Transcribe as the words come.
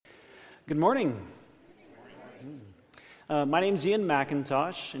Good morning. My name's Ian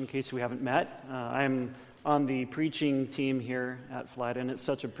McIntosh, in case we haven't met. I'm on the preaching team here at Flight, and it's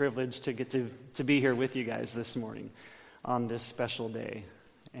such a privilege to get to be here with you guys this morning on this special day.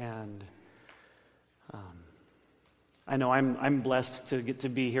 And I know I'm blessed to get to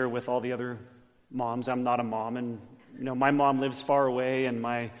be here with all the other moms. I'm not a mom, and my mom lives far away, and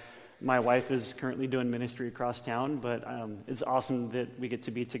my wife is currently doing ministry across town, but it's awesome that we get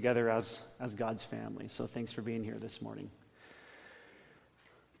to be together as God's family. So thanks for being here this morning.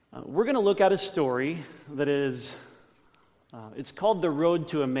 We're going to look at a story that is, it's called The Road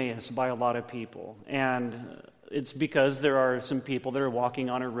to Emmaus by a lot of people. And it's because there are some people that are walking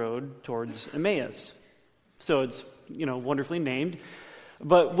on a road towards Emmaus. So it's, wonderfully named.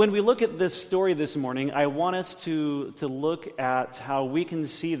 But when we look at this story this morning, I want us to look at how we can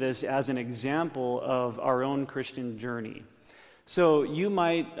see this as an example of our own Christian journey. So you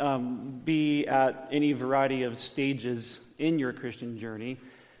might be at any variety of stages in your Christian journey.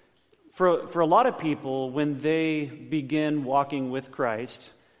 For a lot of people, when they begin walking with Christ,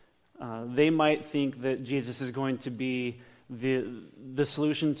 they might think that Jesus is going to be the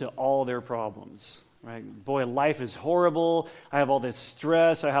solution to all their problems. Right? Boy, life is horrible. I have all this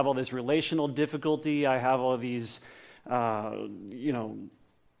stress. I have all this relational difficulty. I have all these,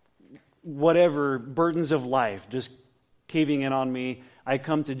 whatever burdens of life just caving in on me. I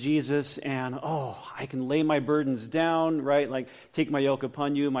come to Jesus and, I can lay my burdens down, right? Like, take my yoke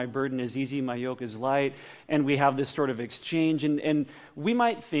upon you. My burden is easy. My yoke is light. And we have this sort of exchange. And we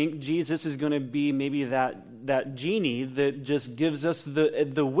might think Jesus is going to be maybe that genie that just gives us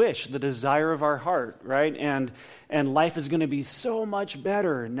the wish, the desire of our heart, right? And life is going to be so much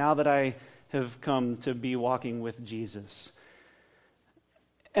better now that I have come to be walking with Jesus.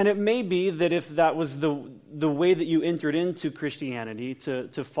 And it may be that if that was the way that you entered into Christianity,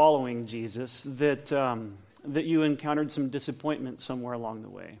 to following Jesus, that you encountered some disappointment somewhere along the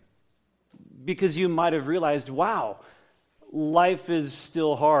way. Because you might have realized, wow, life is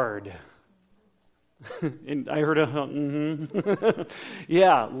still hard. And I heard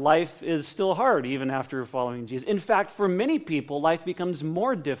yeah, life is still hard even after following Jesus. In fact, for many people, life becomes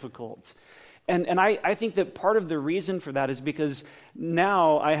more difficult. And I think that part of the reason for that is because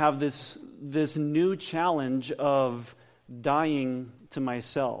now I have this new challenge of dying to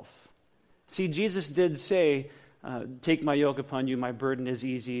myself. See, Jesus did say, take my yoke upon you, my burden is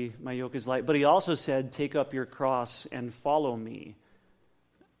easy, my yoke is light. But he also said, take up your cross and follow me.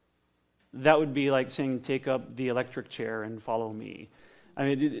 That would be like saying, take up the electric chair and follow me. I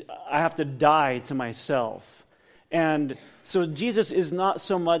mean, I have to die to myself. And so Jesus is not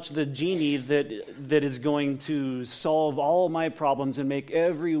so much the genie that is going to solve all my problems and make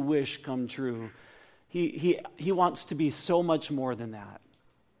every wish come true. He wants to be so much more than that.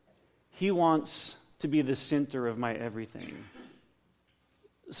 He wants to be the center of my everything.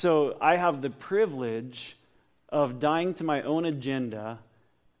 So I have the privilege of dying to my own agenda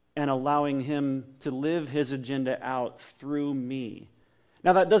and allowing him to live his agenda out through me.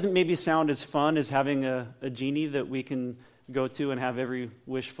 Now, that doesn't maybe sound as fun as having a genie that we can go to and have every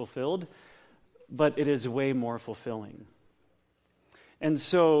wish fulfilled, but it is way more fulfilling. And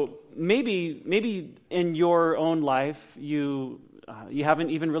so maybe in your own life, you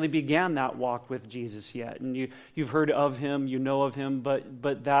haven't even really began that walk with Jesus yet, and you've heard of him, you know of him,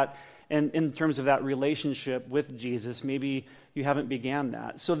 but that, and in terms of that relationship with Jesus, maybe you haven't began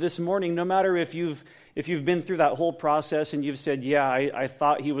that. So this morning, no matter if you've been through that whole process and you've said, yeah, I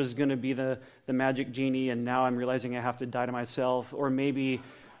thought he was going to be the magic genie, and now I'm realizing I have to die to myself, or maybe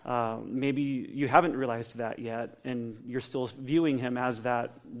you haven't realized that yet, and you're still viewing him as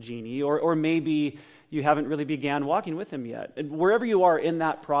that genie, or maybe you haven't really began walking with him yet. And wherever you are in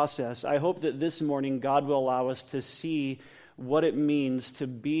that process, I hope that this morning God will allow us to see what it means to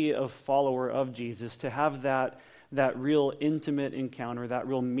be a follower of Jesus, to have that real intimate encounter, that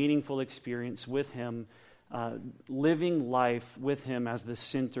real meaningful experience with him, living life with him as the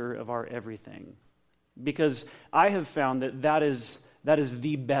center of our everything. Because I have found that is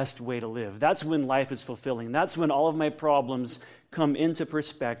the best way to live. That's when life is fulfilling. That's when all of my problems come into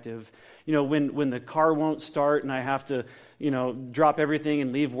perspective. When the car won't start and I have to, drop everything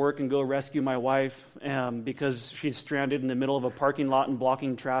and leave work and go rescue my wife because she's stranded in the middle of a parking lot and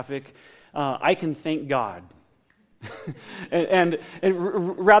blocking traffic, I can thank God. and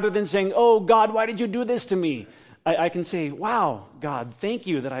rather than saying, oh, God, why did you do this to me? I can say, wow, God, thank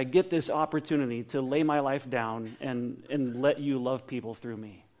you that I get this opportunity to lay my life down and let you love people through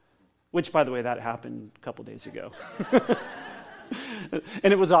me. Which, by the way, that happened a couple days ago.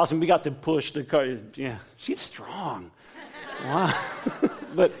 And it was awesome. We got to push the car. Yeah, she's strong. Wow.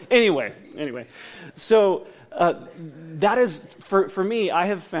 But anyway. So that is, for me, I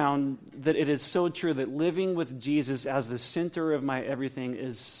have found that it is so true that living with Jesus as the center of my everything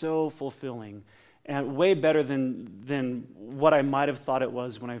is so fulfilling and way better than what I might have thought it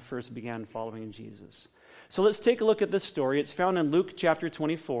was when I first began following Jesus. So let's take a look at this story. It's found in Luke chapter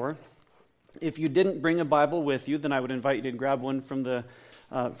 24. If you didn't bring a Bible with you, then I would invite you to grab one from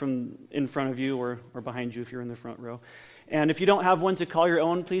in front of you or behind you if you're in the front row. And if you don't have one to call your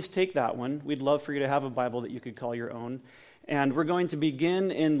own, please take that one. We'd love for you to have a Bible that you could call your own. And we're going to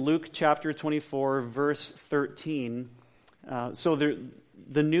begin in Luke chapter 24, verse 13. So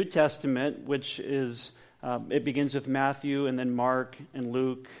the New Testament, which is, it begins with Matthew and then Mark and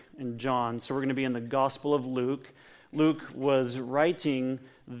Luke and John. So we're going to be in the Gospel of Luke. Luke was writing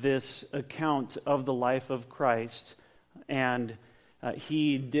this account of the life of Christ, and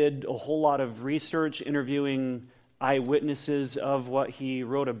he did a whole lot of research, interviewing eyewitnesses of what he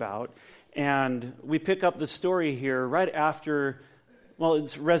wrote about. And we pick up the story here right after, well,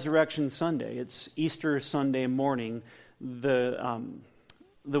 it's Resurrection Sunday. It's Easter Sunday morning. The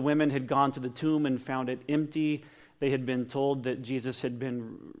women had gone to the tomb and found it empty. They had been told that Jesus had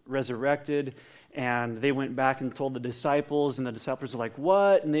been resurrected, and they went back and told the disciples, and the disciples were like,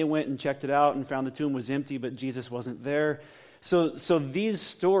 "What?" And they went and checked it out and found the tomb was empty, but Jesus wasn't there. So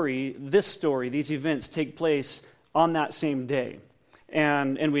these events take place on that same day.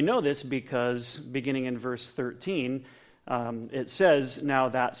 And we know this because beginning in verse 13, it says, "Now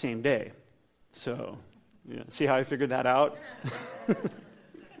that same day." So, see how I figured that out?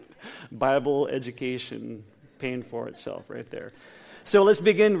 Bible education paying for itself right there. So let's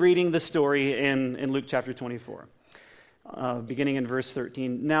begin reading the story in Luke chapter 24, beginning in verse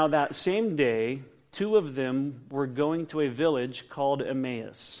 13. "Now that same day, two of them were going to a village called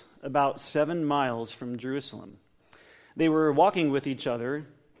Emmaus, about 7 miles from Jerusalem. They were talking with each other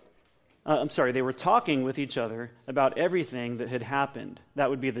about everything that had happened. That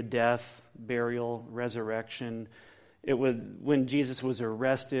would be the death, burial, resurrection. It was when Jesus was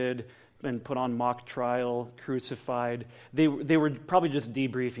arrested and put on mock trial, crucified. They were probably just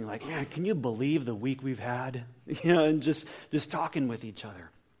debriefing, like, "Man, can you believe the week we've had?" And just talking with each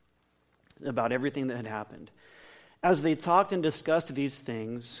other about everything that had happened. As they talked and discussed these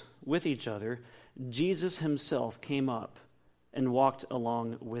things with each other, Jesus himself came up and walked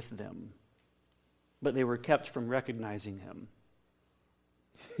along with them, but they were kept from recognizing him.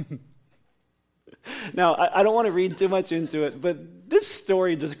 Now, I don't want to read too much into it, but this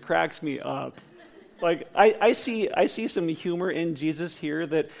story just cracks me up. Like, I see some humor in Jesus here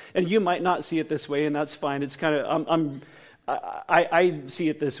that, and you might not see it this way, and that's fine. It's kind of, I see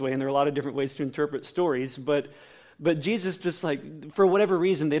it this way, and there are a lot of different ways to interpret stories, but Jesus just, like, for whatever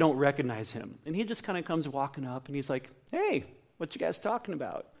reason, they don't recognize him. And he just kind of comes walking up, and he's like, "Hey, what you guys talking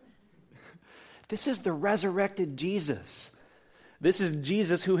about?" This is the resurrected Jesus. This is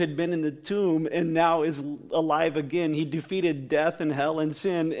Jesus who had been in the tomb and now is alive again. He defeated death and hell and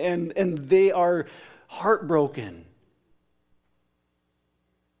sin, and they are heartbroken.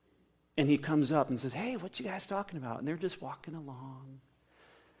 And he comes up and says, "Hey, what you guys talking about?" And they're just walking along.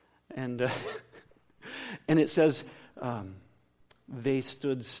 And and it says, they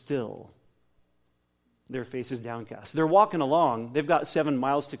stood still, their faces downcast. They're walking along. They've got 7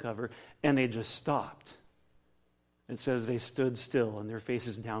 miles to cover, and they just stopped. It says they stood still, and their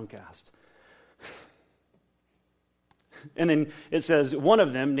faces downcast. And then it says, one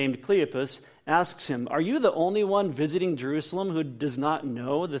of them, named Cleopas, asks him, "Are you the only one visiting Jerusalem who does not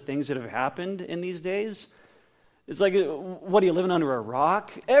know the things that have happened in these days?" It's like, what, are you living under a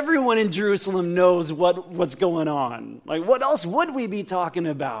rock? Everyone in Jerusalem knows what's going on. Like, what else would we be talking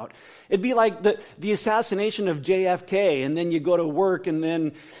about? It'd be like the assassination of JFK, and then you go to work, and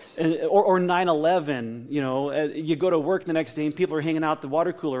then, or 9/11, you go to work the next day, and people are hanging out at the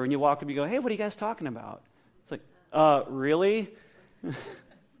water cooler, and you walk up and you go, "Hey, what are you guys talking about?" It's like, really?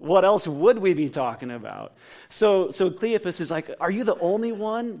 What else would we be talking about? So Cleopas is like, "Are you the only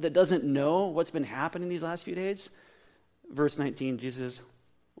one that doesn't know what's been happening these last few days?" Verse 19, Jesus says,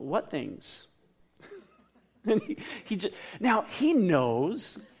 "What things?" And now he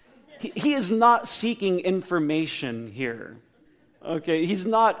knows. He is not seeking information here. Okay, he's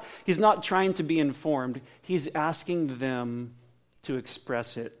not trying to be informed. He's asking them to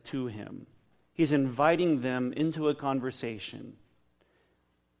express it to him. He's inviting them into a conversation.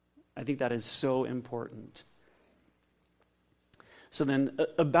 I think that is so important. So then,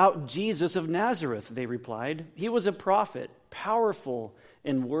 about Jesus of Nazareth, they replied, "He was a prophet, powerful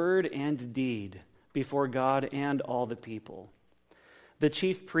in word and deed before God and all the people. The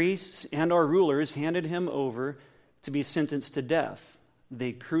chief priests and our rulers handed him over to be sentenced to death,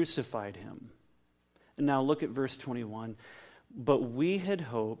 they crucified him. And now look at verse 21. But we had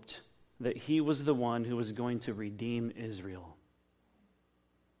hoped that he was the one who was going to redeem Israel.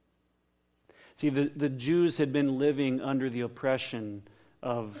 See, the Jews had been living under the oppression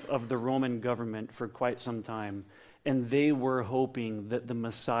of the Roman government for quite some time, and they were hoping that the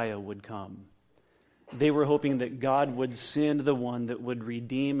Messiah would come. They were hoping that God would send the one that would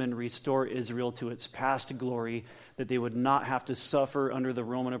redeem and restore Israel to its past glory, that they would not have to suffer under the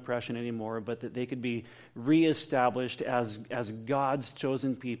Roman oppression anymore, but that they could be reestablished as God's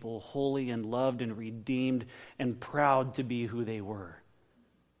chosen people, holy and loved and redeemed and proud to be who they were.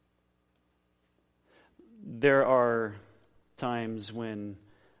 There are times when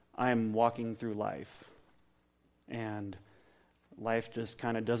I'm walking through life and life just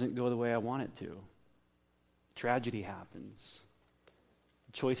kind of doesn't go the way I want it to. Tragedy happens.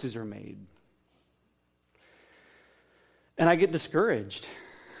 Choices are made. And I get discouraged.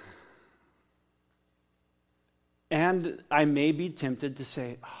 And I may be tempted to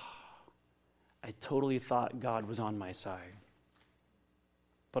say, I totally thought God was on my side.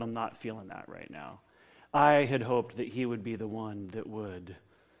 But I'm not feeling that right now. I had hoped that he would be the one that would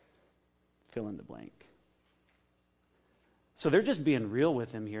fill in the blank. So they're just being real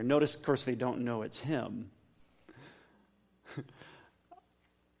with him here. Notice, of course, they don't know it's him.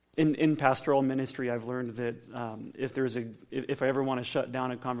 In pastoral ministry, I've learned that if I ever want to shut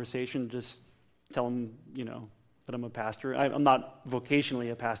down a conversation, just tell them, that I'm a pastor. I'm not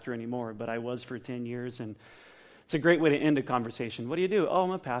vocationally a pastor anymore, but I was for 10 years, and it's a great way to end a conversation. What do you do? Oh,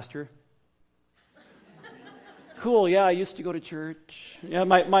 I'm a pastor. Cool, yeah, I used to go to church. Yeah,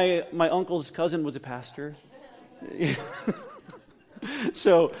 my uncle's cousin was a pastor.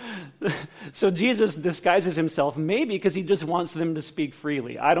 So Jesus disguises himself, maybe because he just wants them to speak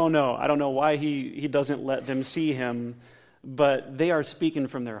freely. I don't know. I don't know why he doesn't let them see him, but they are speaking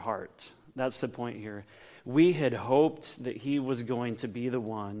from their heart. That's the point here. We had hoped that he was going to be the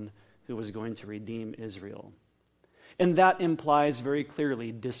one who was going to redeem Israel. And that implies very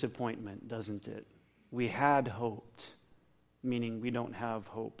clearly disappointment, doesn't it? We had hoped, meaning we don't have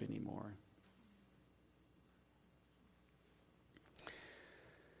hope anymore.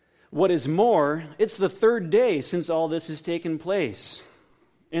 What is more, it's the third day since all this has taken place.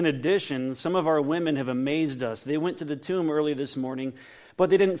 In addition, some of our women have amazed us. They went to the tomb early this morning, but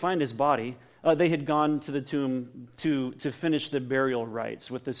they didn't find his body. They had gone to the tomb to finish the burial rites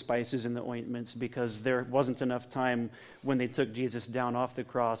with the spices and the ointments because there wasn't enough time when they took Jesus down off the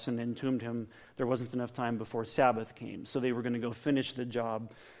cross and entombed him. There wasn't enough time before Sabbath came. So they were going to go finish the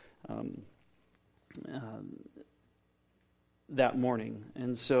job that morning.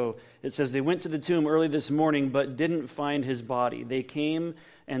 And so it says they went to the tomb early this morning but didn't find his body. They came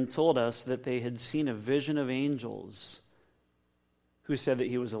and told us that they had seen a vision of angels who said that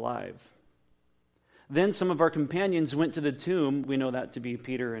he was alive. Then some of our companions went to the tomb. We know that to be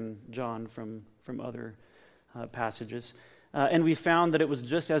Peter and John from other passages. And we found that it was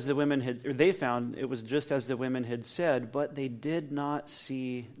just as the women had, or they found it was just as the women had said, but they did not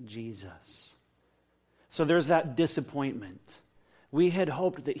see Jesus. So there's that disappointment. We had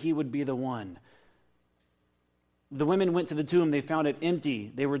hoped that he would be the one. The women went to the tomb. They found it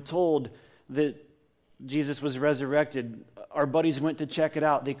empty. They were told that Jesus was resurrected. Our buddies went to check it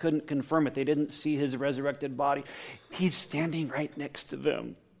out. They couldn't confirm it. They didn't see his resurrected body. He's standing right next to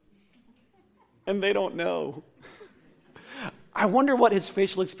them. And they don't know. I wonder what his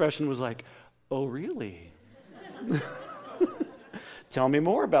facial expression was like. Oh, really? Tell me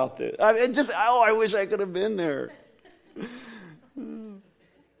more about this. I wish I could have been there.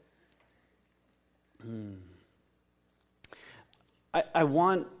 I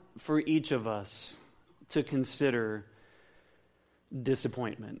want for each of us to consider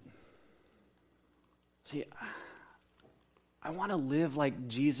disappointment. See, I want to live like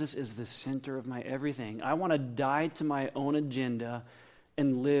Jesus is the center of my everything. I want to die to my own agenda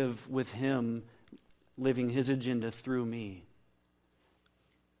and live with him, living his agenda through me.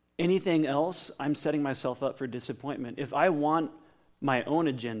 Anything else, I'm setting myself up for disappointment. If I want my own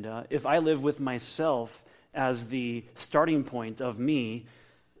agenda, if I live with myself as the starting point of me,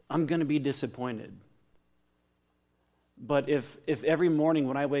 I'm going to be disappointed. But if every morning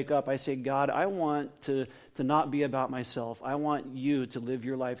when I wake up, I say, God, I want to not be about myself. I want you to live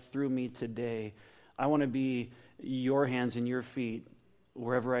your life through me today. I want to be your hands and your feet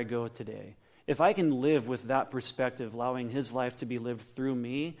wherever I go today. If I can live with that perspective, allowing his life to be lived through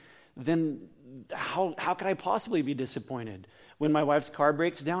me, then how could I possibly be disappointed? When my wife's car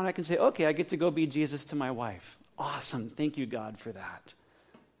breaks down, I can say, okay, I get to go be Jesus to my wife. Awesome. Thank you, God, for that.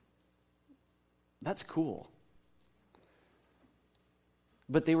 That's cool.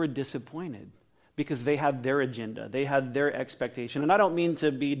 but they were disappointed because they had their agenda. They had their expectation. And I don't mean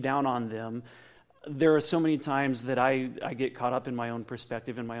to be down on them. There are so many times that I get caught up in my own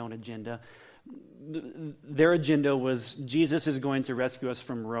perspective and my own agenda. Their agenda was Jesus is going to rescue us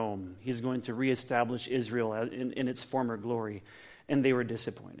from Rome. He's going to reestablish Israel in its former glory. And they were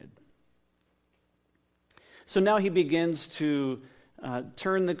disappointed. So now he begins to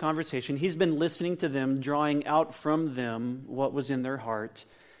turn the conversation. He's been listening to them, drawing out from them what was in their heart.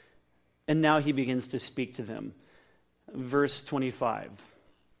 And now he begins to speak to them. Verse 25.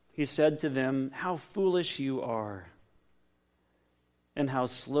 He said to them, "How foolish you are, and how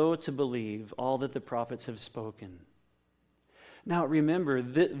slow to believe all that the prophets have spoken." Now remember,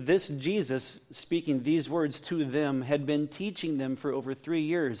 this Jesus speaking these words to them had been teaching them for over 3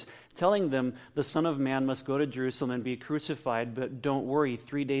 years, telling them the Son of Man must go to Jerusalem and be crucified, but don't worry,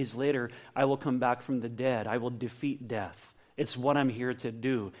 3 days later I will come back from the dead. I will defeat death. It's what I'm here to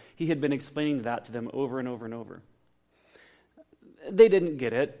do. He had been explaining that to them over and over and over. They didn't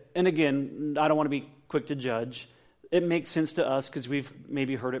get it. And again, I don't want to be quick to judge. It makes sense to us because we've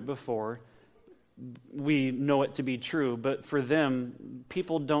maybe heard it before. We know it to be true, but for them,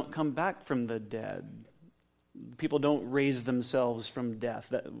 people don't come back from the dead. People don't raise themselves from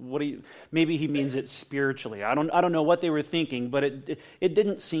death. Maybe he means it spiritually. I don't know what they were thinking, but it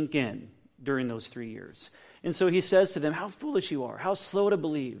didn't sink in during those 3 years. And so he says to them, "How foolish you are, how slow to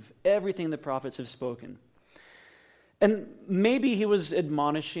believe everything the prophets have spoken." And maybe he was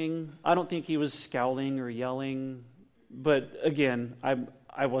admonishing. I don't think he was scowling or yelling, but again,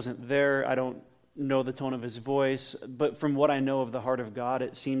 I wasn't there. I don't know the tone of his voice, but from what I know of the heart of God,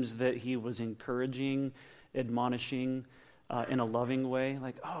 it seems that he was encouraging, admonishing in a loving way,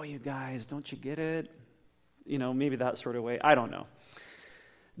 like, "Oh, you guys, don't you get it?" Maybe that sort of way. I don't know.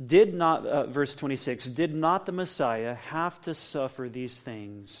 Verse 26, did not the Messiah have to suffer these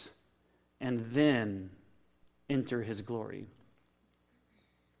things and then enter his glory?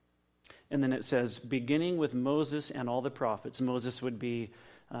 And then it says, beginning with Moses and all the prophets. Moses would be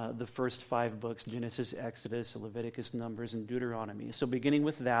the first 5 books, Genesis, Exodus, Leviticus, Numbers, and Deuteronomy. So beginning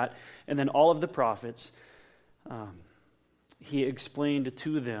with that, and then all of the prophets, he explained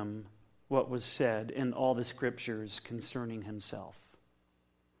to them what was said in all the scriptures concerning himself.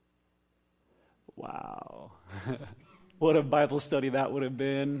 Wow. What a Bible study that would have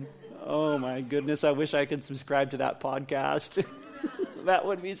been. Oh my goodness, I wish I could subscribe to that podcast. That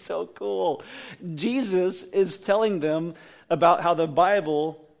would be so cool. Jesus is telling them about how the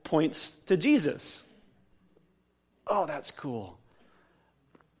Bible points to Jesus. Oh, that's cool.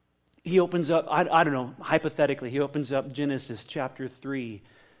 He opens up, I don't know, hypothetically, he opens up Genesis chapter 3,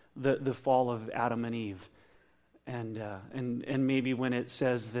 the fall of Adam and Eve. And maybe when it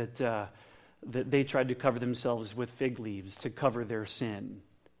says that they tried to cover themselves with fig leaves to cover their sin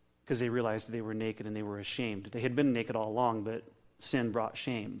because they realized they were naked and they were ashamed. They had been naked all along, but sin brought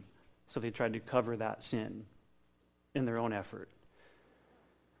shame. So they tried to cover that sin in their own effort.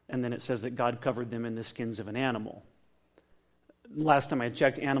 And then it says that God covered them in the skins of an animal. Last time I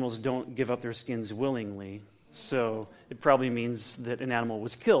checked, animals don't give up their skins willingly. So it probably means that an animal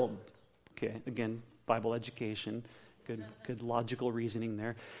was killed. Okay, again, Bible education. Good logical reasoning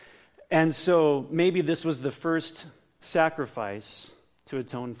there. And so maybe this was the first sacrifice to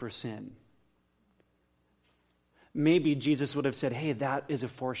atone for sin. Maybe Jesus would have said, hey, that is a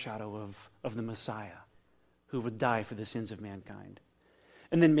foreshadow of the Messiah who would die for the sins of mankind.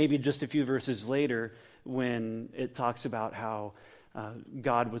 And then maybe just a few verses later, when it talks about how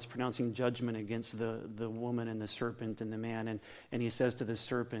God was pronouncing judgment against the woman and the serpent and the man, and he says to the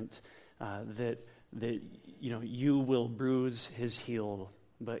serpent that you will bruise his heel,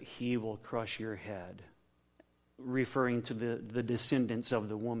 but he will crush your head, referring to the descendants of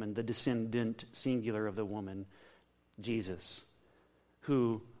the woman, the descendant singular of the woman, Jesus,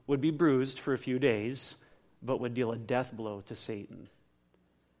 who would be bruised for a few days, but would deal a death blow to Satan.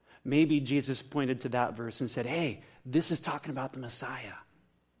 Maybe Jesus pointed to that verse and said, hey, this is talking about the Messiah.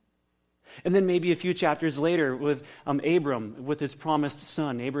 And then maybe a few chapters later with Abram, with his promised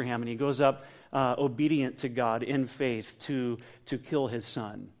son, Abraham, and he goes up obedient to God in faith to kill his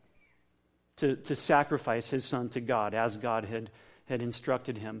son, to sacrifice his son to God as God had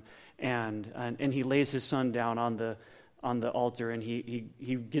instructed him. And he lays his son down on the altar, and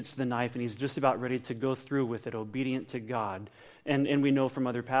he gets the knife, and he's just about ready to go through with it, obedient to God. And we know from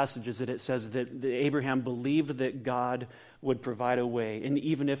other passages that it says that Abraham believed that God would provide a way, and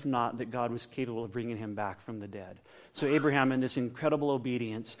even if not, that God was capable of bringing him back from the dead. So Abraham, in this incredible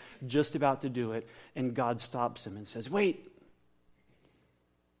obedience, just about to do it, and God stops him and says, wait.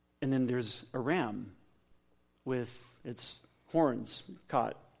 And then there's a ram with its horns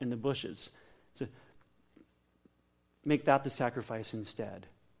caught in the bushes. So make that the sacrifice instead.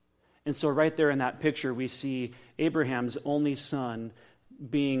 And so right there in that picture, we see Abraham's only son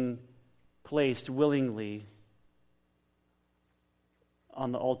being placed willingly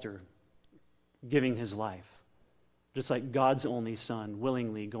on the altar, giving his life. Just like God's only son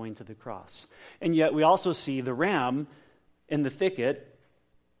willingly going to the cross. And yet we also see the ram in the thicket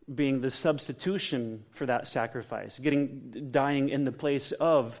being the substitution for that sacrifice, dying in the place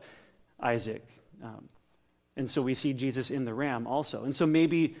of Isaac. And so we see Jesus in the ram also. And so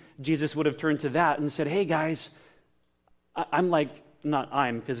maybe Jesus would have turned to that and said, hey guys,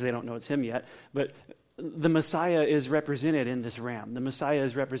 because they don't know it's him yet, but the Messiah is represented in this ram. The Messiah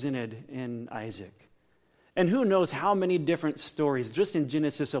is represented in Isaac. And who knows how many different stories, just in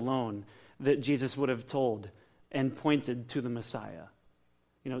Genesis alone, that Jesus would have told and pointed to the Messiah.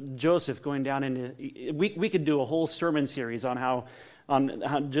 Joseph going down into... We could do a whole sermon series on how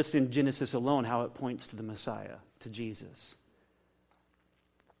just in Genesis alone, how it points to the Messiah, to Jesus.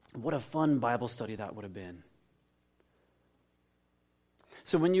 What a fun Bible study that would have been.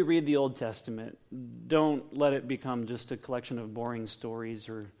 So when you read the Old Testament, don't let it become just a collection of boring stories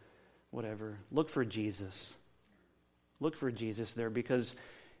or whatever. Look for Jesus. Look for Jesus there, because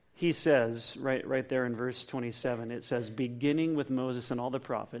he says, right there in verse 27, it says, beginning with Moses and all the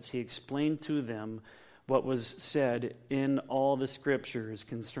prophets, he explained to them what was said in all the scriptures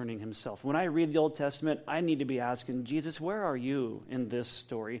concerning himself. When I read the Old Testament, I need to be asking, Jesus, where are you in this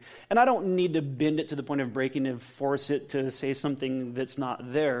story? And I don't need to bend it to the point of breaking and force it to say something that's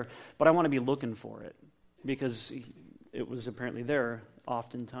not there, but I want to be looking for it, because it was apparently there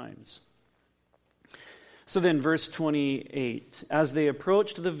oftentimes. So then, verse 28, as they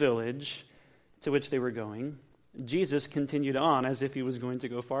approached the village to which they were going, Jesus continued on as if he was going to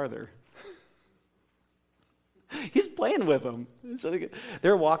go farther. He's playing with them. So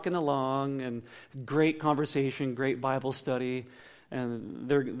they're walking along, and great conversation, great Bible study, and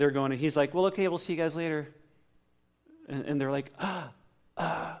they're going, and he's like, well, okay, we'll see you guys later. And they're like,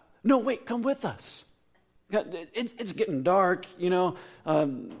 no, wait, come with us. It's getting dark,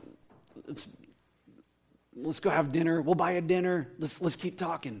 let's go have dinner. We'll buy a dinner. Let's keep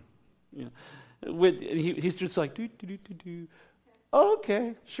talking. He's just like, oh,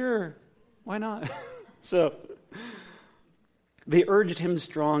 okay, sure, why not? So they urged him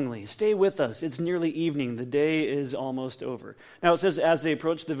strongly, stay with us. It's nearly evening. The day is almost over. Now it says, as they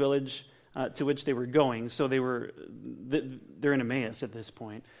approached the village to which they were going, so they're in Emmaus at this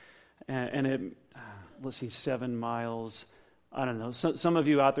point, and let's see, 7 miles. I don't know. Some of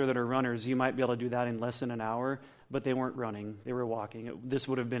you out there that are runners, you might be able to do that in less than an hour, but they weren't running. They were walking. This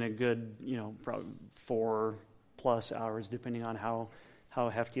would have been a good, probably 4+ hours, depending on how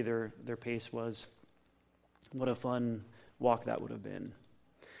hefty their pace was. What a fun walk that would have been.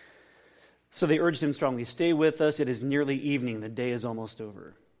 So they urged him strongly, stay with us. It is nearly evening. The day is almost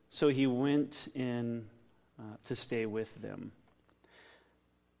over. So he went in to stay with them.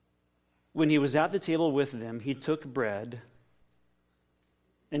 When he was at the table with them, he took bread,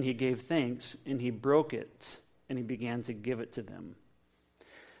 and he gave thanks, and he broke it, and he began to give it to them.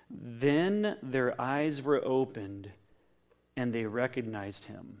 Then their eyes were opened, and they recognized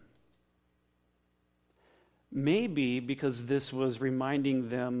him. Maybe because this was reminding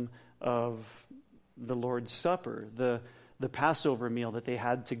them of the Lord's Supper, the Passover meal that they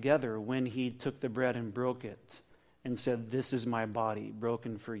had together when he took the bread and broke it and said, this is my body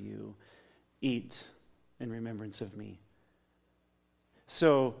broken for you. Eat in remembrance of me.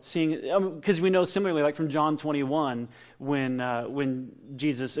 So seeing, because we know similarly, like from John 21, when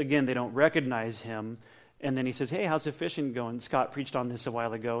Jesus, again, they don't recognize him, and then he says, hey, how's the fishing going? Scott preached on this a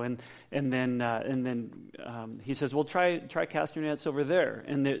while ago, and then he says, well, try cast your nets over there.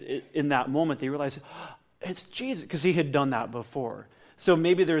 And in that moment, they realize, it's Jesus, because he had done that before. So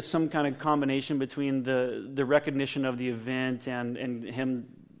maybe there's some kind of combination between the recognition of the event and him,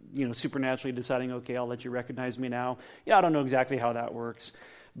 supernaturally deciding, okay, I'll let you recognize me now. I don't know exactly how that works,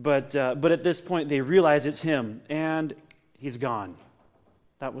 but at this point they realize it's him, and he's gone.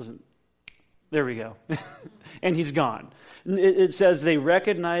 That wasn't. There we go. And he's gone. It says they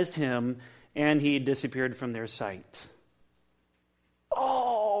recognized him, and he disappeared from their sight.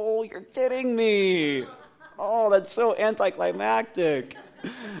 Oh, you're kidding me. Oh, that's so anticlimactic.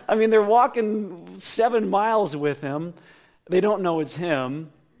 I mean, they're walking 7 miles with him. They don't know it's him.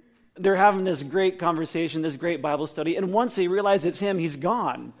 They're having this great conversation, this great Bible study, and once they realize it's him, he's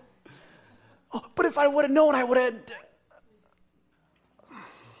gone. Oh, but if I would have known, I would have...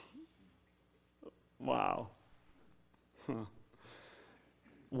 Wow.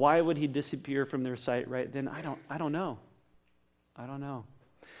 Why would he disappear from their sight right then? I don't know. I don't know.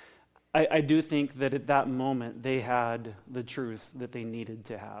 I do think that at that moment they had the truth that they needed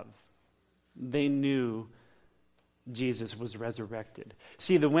to have. They knew Jesus was resurrected.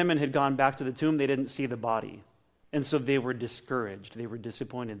 See, the women had gone back to the tomb. They didn't see the body. And so they were discouraged. They were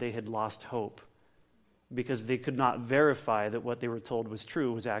disappointed. They had lost hope because they could not verify that what they were told was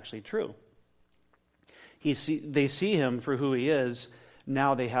true was actually true. They see him for who he is.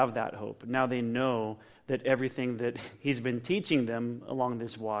 Now they have that hope. Now they know that everything that he's been teaching them along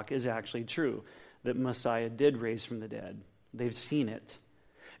this walk is actually true, that Messiah did raise from the dead. They've seen it.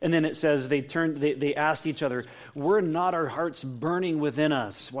 And then it says they asked each other, were not our hearts burning within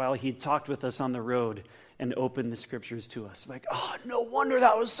us while he talked with us on the road and opened the scriptures to us? Like, oh, no wonder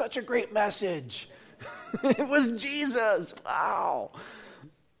that was such a great message. It was Jesus. Wow.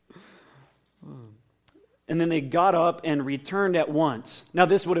 And then they got up and returned at once. Now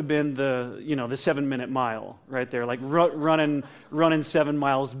this would have been the 7-minute mile right there, like running 7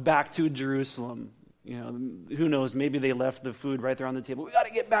 miles back to Jerusalem. Who knows? Maybe they left the food right there on the table. We got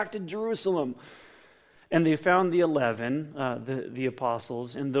to get back to Jerusalem. And they found the 11, the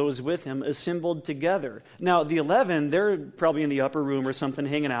apostles, and those with him assembled together. Now the 11, they're probably in the upper room or something,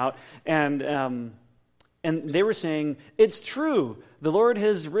 hanging out, and they were saying, "It's true. The Lord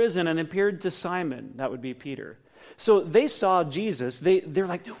has risen and appeared to Simon." That would be Peter. So they saw Jesus. They're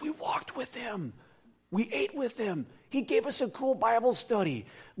like, "Dude, we walked with him. We ate with him. He gave us a cool Bible study.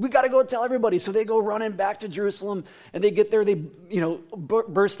 We got to go tell everybody." So they go running back to Jerusalem, and they get there. They,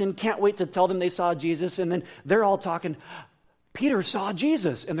 burst in, can't wait to tell them they saw Jesus. And then they're all talking, "Peter saw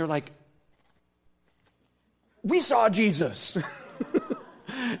Jesus." And they're like, "We saw Jesus."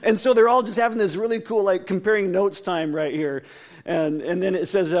 And so they're all just having this really cool, like, comparing notes time right here. And then it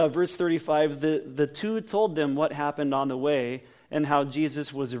says, verse 35, the two told them what happened on the way and how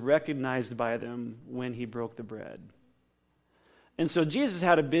Jesus was recognized by them when he broke the bread. And so Jesus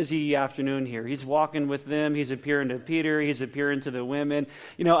had a busy afternoon here. He's walking with them. He's appearing to Peter. He's appearing to the women.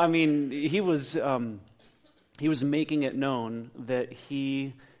 He was making it known that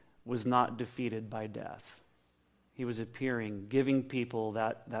he was not defeated by death. He was appearing, giving people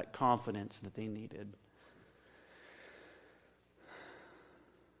that confidence that they needed.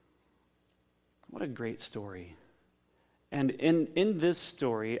 What a great story. And in this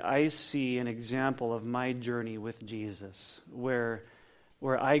story, I see an example of my journey with Jesus, where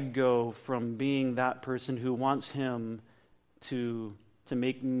I go from being that person who wants him to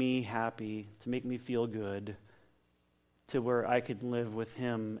make me happy, to make me feel good, to where I could live with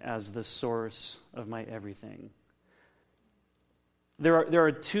him as the source of my everything. There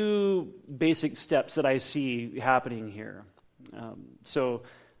are two basic steps that I see happening here. So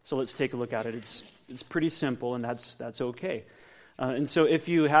let's take a look at it. It's pretty simple, and that's okay. And so if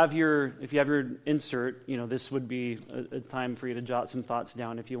you have your insert, this would be a time for you to jot some thoughts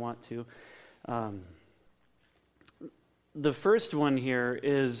down if you want to. The first one here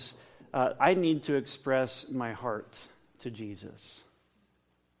is I need to express my heart to Jesus.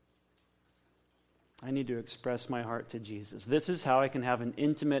 I need to express my heart to Jesus. This is how I can have an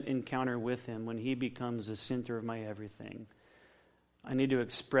intimate encounter with him when he becomes the center of my everything. I need to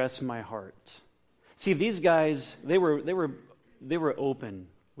express my heart. See, these guys, they were open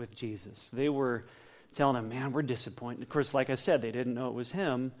with Jesus. They were telling him, "Man, we're disappointed." Of course, like I said, they didn't know it was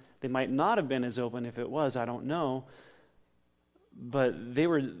him. They might not have been as open if it was. I don't know. But they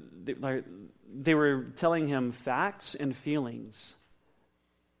were telling him facts and feelings.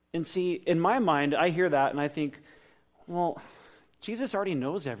 And see, in my mind, I hear that and I think, well, Jesus already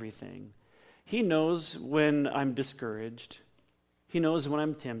knows everything. He knows when I'm discouraged. He knows when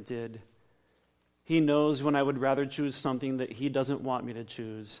I'm tempted. He knows when I would rather choose something that he doesn't want me to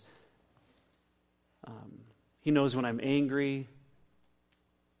choose. He knows when I'm angry.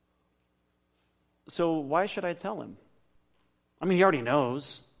 So why should I tell him? I mean, he already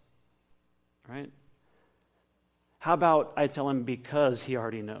knows, right? How about I tell him because he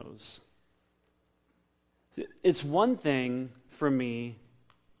already knows? It's one thing for me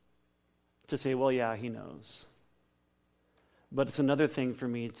to say, well, yeah, he knows. But it's another thing for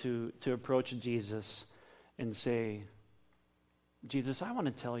me to approach Jesus and say, "Jesus, I want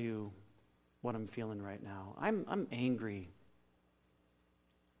to tell you what I'm feeling right now. I'm angry."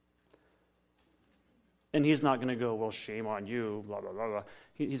 And he's not going to go, "Well, shame on you, blah, blah, blah, blah."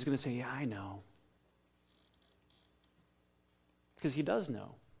 He's going to say, "Yeah, I know." Because he does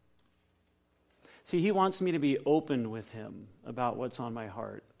know. See, he wants me to be open with him about what's on my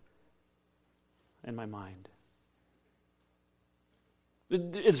heart and my mind.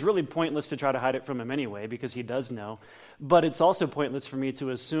 It's really pointless to try to hide it from him anyway, because he does know. But it's also pointless for me to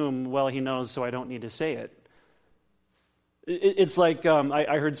assume, well, he knows, so I don't need to say it. It's like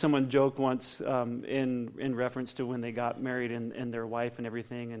I heard someone joke once in reference to when they got married and their wife and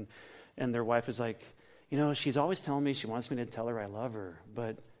everything, and their wife is like, she's always telling me she wants me to tell her I love her,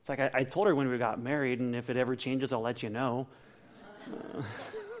 but it's like I told her when we got married, and if it ever changes, I'll let you know.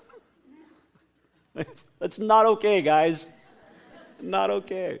 That's not okay, guys. Not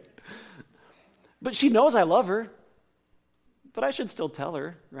okay. But she knows I love her, but I should still tell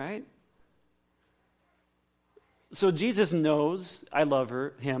her, right? So Jesus knows I love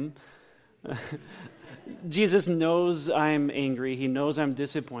him. Jesus knows I'm angry. He knows I'm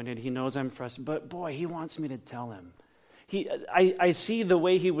disappointed. He knows I'm frustrated. But boy, he wants me to tell him. I see the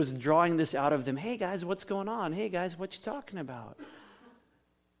way he was drawing this out of them. Hey guys, what's going on? Hey guys, what you talking about?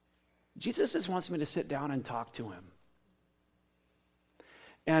 Jesus just wants me to sit down and talk to him.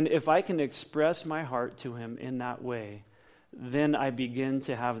 And if I can express my heart to him in that way, then I begin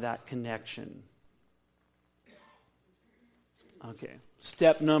to have that connection. Okay,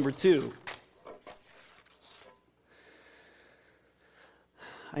 step number 2.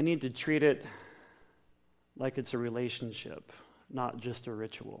 I need to treat it like it's a relationship, not just a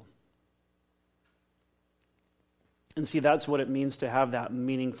ritual. And see, that's what it means to have that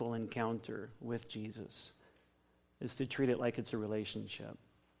meaningful encounter with Jesus, is to treat it like it's a relationship.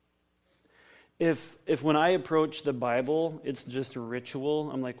 If when I approach the Bible, it's just a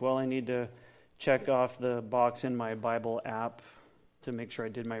ritual, I'm like, well, I need to check off the box in my Bible app to make sure I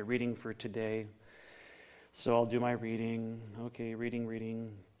did my reading for today. So I'll do my reading. Okay,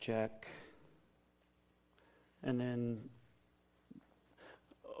 reading, check. And then,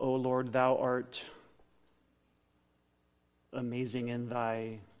 O Lord, thou art amazing in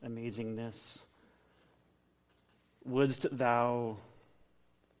thy amazingness. Wouldst thou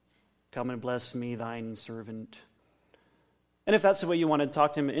come and bless me, thine servant? And if that's the way you want to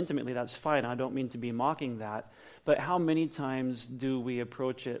talk to him intimately, that's fine. I don't mean to be mocking that. But how many times do we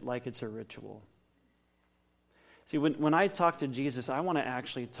approach it like it's a ritual? See, when I talk to Jesus, I want to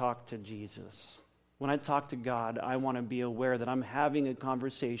actually talk to Jesus. When I talk to God, I want to be aware that I'm having a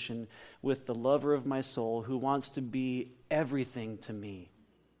conversation with the lover of my soul who wants to be everything to me.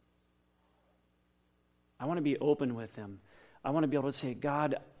 I want to be open with him. I want to be able to say,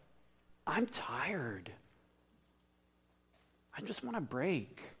 God, I'm tired. I just want a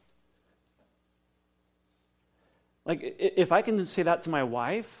break. Like, if I can say that to my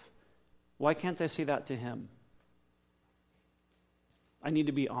wife, why can't I say that to him? I need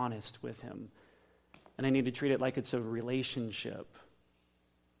to be honest with him. And I need to treat it like it's a relationship,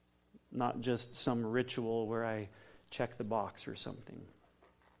 not just some ritual where I check the box or something.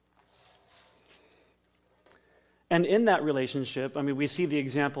 And in that relationship, I mean, we see the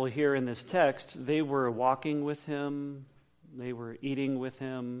example here in this text. They were walking with him. They were eating with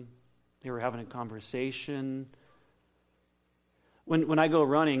him. They were having a conversation. When I go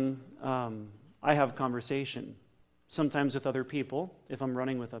running, I have conversation. Sometimes with other people, if I'm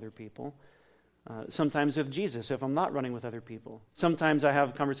running with other people. Sometimes with Jesus, if I'm not running with other people. Sometimes I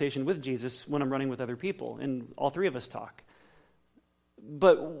have conversation with Jesus when I'm running with other people, and all three of us talk.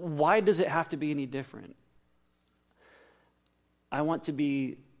 But why does it have to be any different? I want to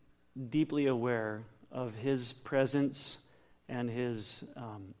be deeply aware of his presence and his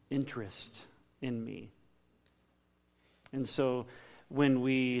interest in me. And so when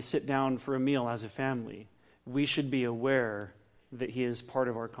we sit down for a meal as a family, we should be aware that he is part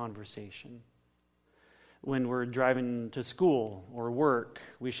of our conversation. When we're driving to school or work,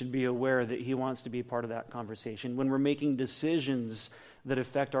 we should be aware that he wants to be part of that conversation. When we're making decisions that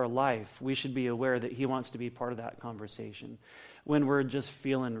affect our life, we should be aware that he wants to be part of that conversation. When we're just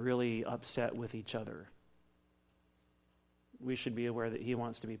feeling really upset with each other, we should be aware that he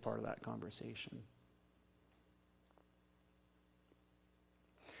wants to be part of that conversation.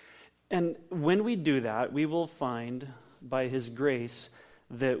 And when we do that, we will find, by his grace,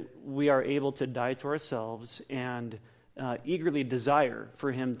 that we are able to die to ourselves and eagerly desire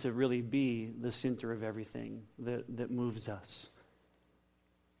for him to really be the center of everything that moves us.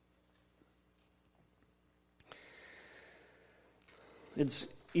 It's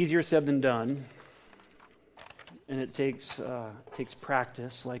easier said than done, and it takes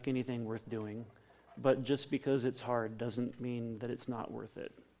practice like anything worth doing. But just because it's hard doesn't mean that it's not worth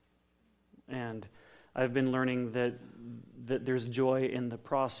it. And I've been learning that there's joy in the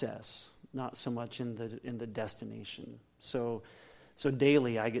process, not so much in the destination. So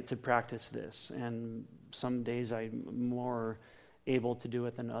daily I get to practice this, and some days I'm more able to do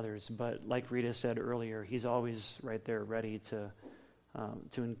it than others. But like Rita said earlier, he's always right there, ready to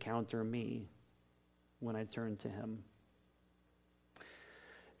encounter me when I turn to him.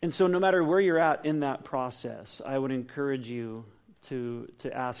 And so no matter where you're at in that process, I would encourage you to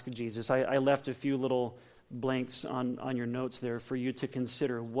ask Jesus. I left a few little blanks on your notes there for you to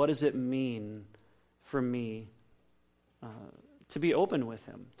consider. What does it mean for me to be open with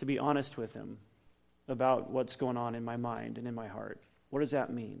him, to be honest with him about what's going on in my mind and in my heart? What does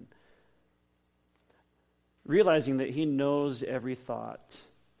that mean? Realizing that he knows every thought.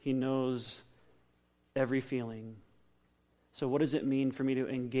 He knows every feeling. So what does it mean for me to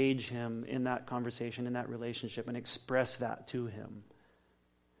engage him in that conversation, in that relationship, and express that to him?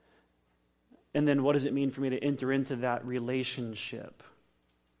 And then what does it mean for me to enter into that relationship?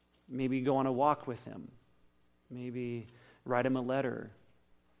 Maybe go on a walk with him. Maybe write him a letter.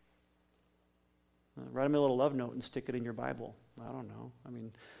 Write him a little love note and stick it in your Bible. I don't know. I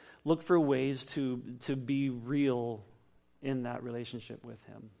mean, look for ways to be real in that relationship with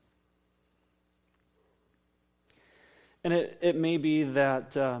him. And it may be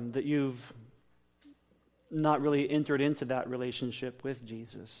that that you've not really entered into that relationship with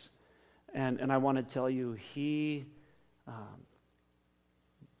Jesus. And I want to tell you, he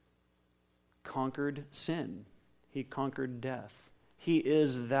conquered sin. He conquered death. He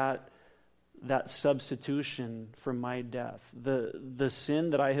is that substitution for my death. The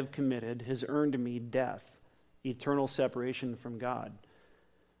sin that I have committed has earned me death, eternal separation from God.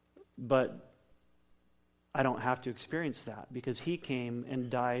 But I don't have to experience that because he came and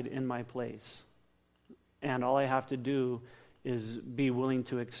died in my place. And all I have to do is be willing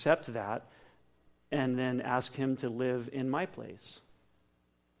to accept that and then ask him to live in my place.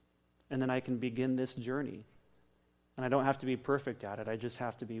 And then I can begin this journey. And I don't have to be perfect at it. I just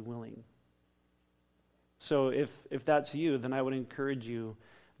have to be willing. So if that's you, then I would encourage you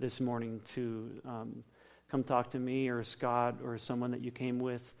this morning to come talk to me or Scott or someone that you came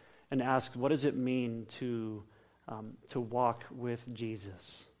with and ask, what does it mean to walk with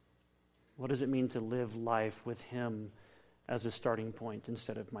Jesus? What does it mean to live life with him as a starting point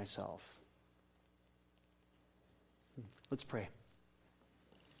instead of myself? Let's pray.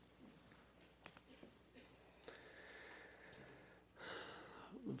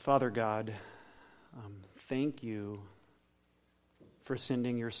 Father God, thank you for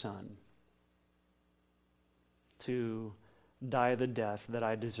sending your Son to die the death that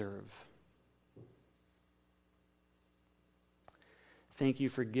I deserve. Thank you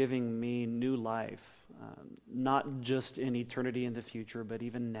for giving me new life, not just in eternity in the future, but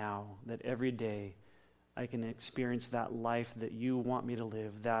even now, that every day I can experience that life that you want me to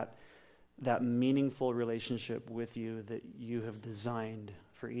live, that meaningful relationship with you that you have designed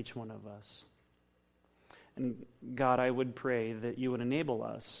for each one of us. And God, I would pray that you would enable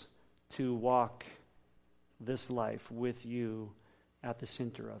us to walk this life with you at the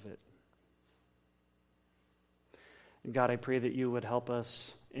center of it. And God, I pray that you would help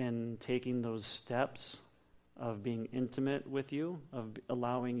us in taking those steps of being intimate with you, of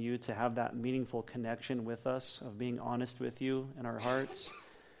allowing you to have that meaningful connection with us, of being honest with you in our hearts,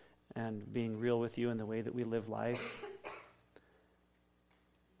 and being real with you in the way that we live life.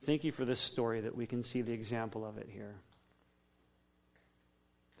 Thank you for this story that we can see the example of it here.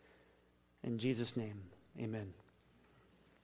 In Jesus' name, amen.